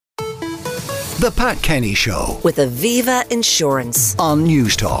The Pat Kenny Show with Aviva Insurance on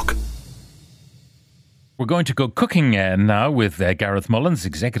News Talk. We're going to go cooking now with Gareth Mullins,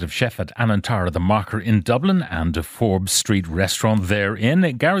 Executive Chef at Anantara Marker in Dublin and a Forbes Street restaurant therein.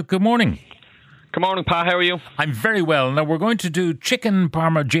 Gareth, good morning. Good morning, Pat. How are you? I'm very well. Now, we're going to do Chicken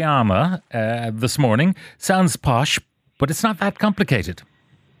Parmigiana this morning. Sounds posh, but it's not that complicated.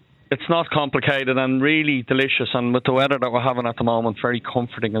 It's not complicated and really delicious, and with the weather that we're having at the moment, very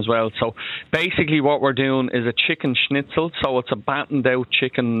comforting as well. So basically what we're doing is a chicken schnitzel. So it's a battened out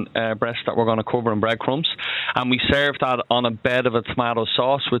chicken breast that we're going to cover in breadcrumbs, and we serve that on a bed of a tomato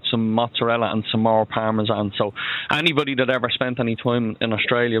sauce with some mozzarella and some more parmesan. So anybody that ever spent any time in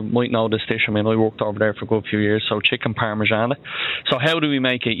Australia might know this dish. I mean, I worked over there for a good few years. So Chicken Parmigiana. So how do we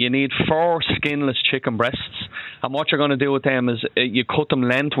make it? You need 4 skinless chicken breasts, and what you're going to do with them is you cut them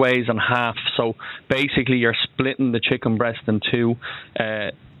lengthways and half. So basically you're splitting the chicken breast in two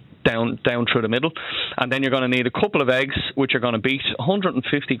down through the middle, and then you're going to need a couple of eggs, which you're going to beat,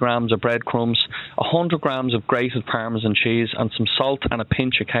 150 grams of breadcrumbs, 100 grams of grated Parmesan cheese, and some salt and a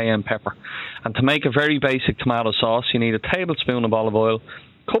pinch of cayenne pepper. And to make a very basic tomato sauce, you need a tablespoon of olive oil,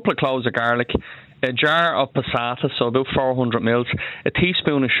 a couple of cloves of garlic, a jar of passata, so about 400 mils, a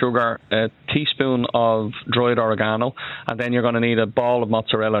teaspoon of sugar, a teaspoon of dried oregano, and then you're going to need a ball of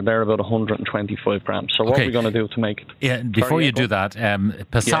mozzarella. They're about 125 grams. So what are we going to do to make it? Yeah, before you do that,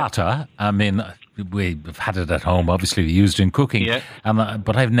 passata, I mean, we've had it at home, obviously we used it in cooking,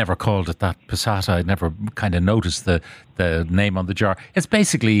 but I've never called it that, passata. I never kind of noticed the name on the jar. It's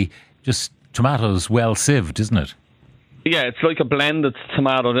basically just tomatoes well sieved, isn't it? Yeah, it's like a blended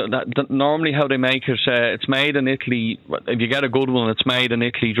tomato. Normally how they make it, it's made in Italy. If you get a good one, it's made in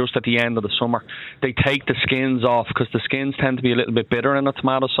Italy just at the end of the summer. They take the skins off because the skins tend to be a little bit bitter in a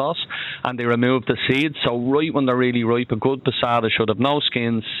tomato sauce, and they remove the seeds. So right when they're really ripe, a good passata should have no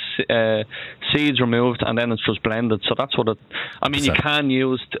skins, seeds removed, and then it's just blended. So that's what it... I mean, you can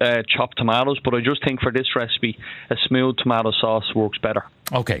use chopped tomatoes, but I just think for this recipe, a smooth tomato sauce works better.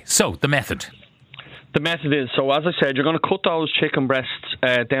 Okay, so the method... The method is, so as I said, you're going to cut those chicken breasts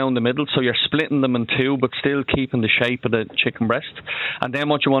down the middle, so you're splitting them in two, but still keeping the shape of the chicken breast. And then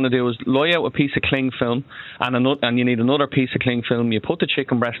what you want to do is lie out a piece of cling film, and you need another piece of cling film. You put the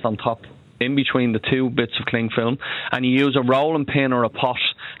chicken breast on top, in between the two bits of cling film, and you use a rolling pin or a pot,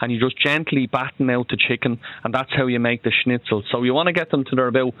 and you just gently batten out the chicken, and that's how you make the schnitzel. So you want to get them to they're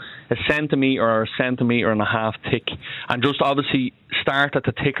about a centimetre or a centimetre and a half thick, and just obviously start at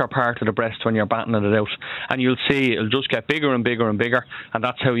the thicker part of the breast when you're battening it out, and you'll see it'll just get bigger and bigger and bigger, and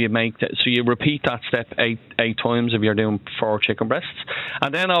that's how you make it. So you repeat that step eight times if you're doing 4 chicken breasts,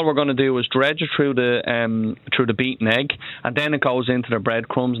 and then all we're going to do is dredge it through the beaten egg, and then it goes into the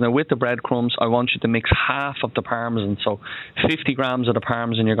breadcrumbs. Now with the breadcrumbs, I want you to mix half of the parmesan, so 50 grams of the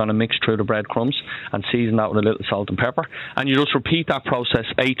parmesan you're going to mix through the breadcrumbs and season that with a little salt and pepper, and you just repeat that process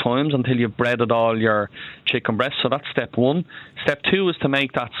 8 times until you've breaded all your chicken breasts. So that's step 1. Step 2 is to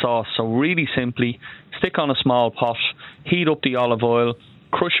make that sauce. So really simply, stick on a small pot, heat up the olive oil,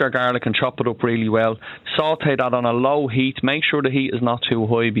 crush your garlic and chop it up really well. Saute that on a low heat. Make sure the heat is not too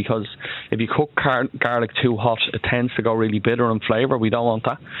high, because if you cook garlic too hot, it tends to go really bitter in flavour. We don't want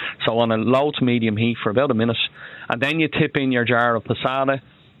that. So on a low to medium heat for about a minute. And then you tip in your jar of passata,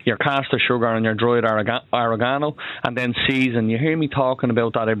 your caster sugar and your dried oregano, and then season. You hear me talking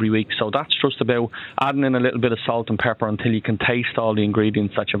about that every week. So that's just about adding in a little bit of salt and pepper until you can taste all the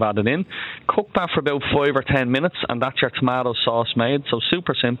ingredients that you've added in. Cook that for about 5 or 10 minutes, and that's your tomato sauce made. So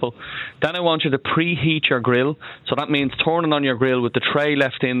super simple. Then I want you to preheat your grill. So that means turning on your grill with the tray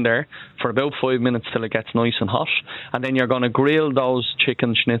left in there for about 5 minutes till it gets nice and hot. And then you're going to grill those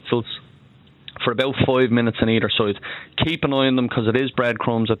chicken schnitzels for about 5 minutes on either side. Keep an eye on them, because it is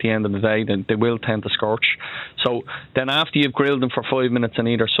breadcrumbs at the end of the day. They will tend to scorch. So then after you've grilled them for 5 minutes on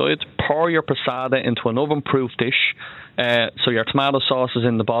either side, pour your passata into an oven-proof dish. So your tomato sauce is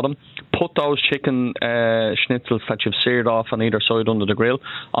in the bottom. Put those chicken schnitzels that you've seared off on either side under the grill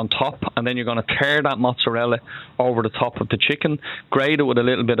on top, and then you're going to tear that mozzarella over the top of the chicken, grate it with a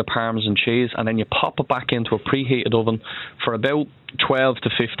little bit of Parmesan cheese, and then you pop it back into a preheated oven for about 12 to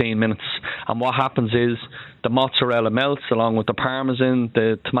 15 minutes. And what happens is the mozzarella melts along with the Parmesan,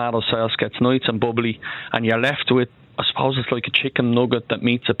 the tomato sauce gets nice and bubbly, and you're left with, I suppose it's like a chicken nugget that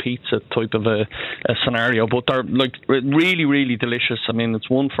meets a pizza type of a scenario, but they're like really, really delicious. I mean, it's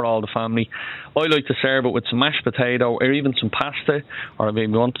one for all the family. I like to serve it with some mashed potato or even some pasta, or if you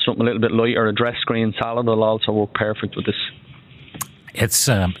want something a little bit lighter, a dressed green salad will also work perfect with this. It's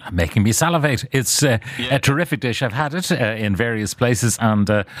making me salivate. It's a terrific dish. I've had it in various places, and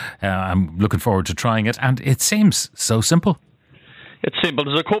I'm looking forward to trying it. And it seems so simple. It's simple.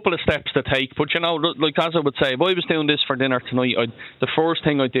 There's a couple of steps to take, but like as I would say, if I was doing this for dinner tonight, the first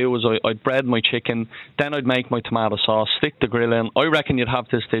thing I'd do is I'd bread my chicken, then I'd make my tomato sauce, stick the grill in. I reckon you'd have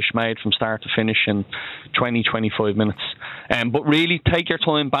this dish made from start to finish in 20-25 minutes. But really, take your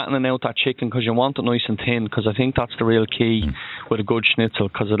time battening out that chicken because you want it nice and thin, because I think that's the real key with a good schnitzel,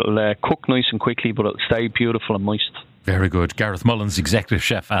 because it'll cook nice and quickly, but it'll stay beautiful and moist. Very good. Gareth Mullins, Executive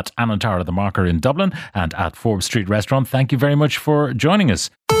Chef at Anantara the Marker in Dublin and at Forbes Street Restaurant. Thank you very much for joining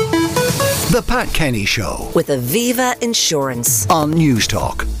us. The Pat Kenny Show with Aviva Insurance on News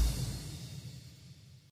Talk.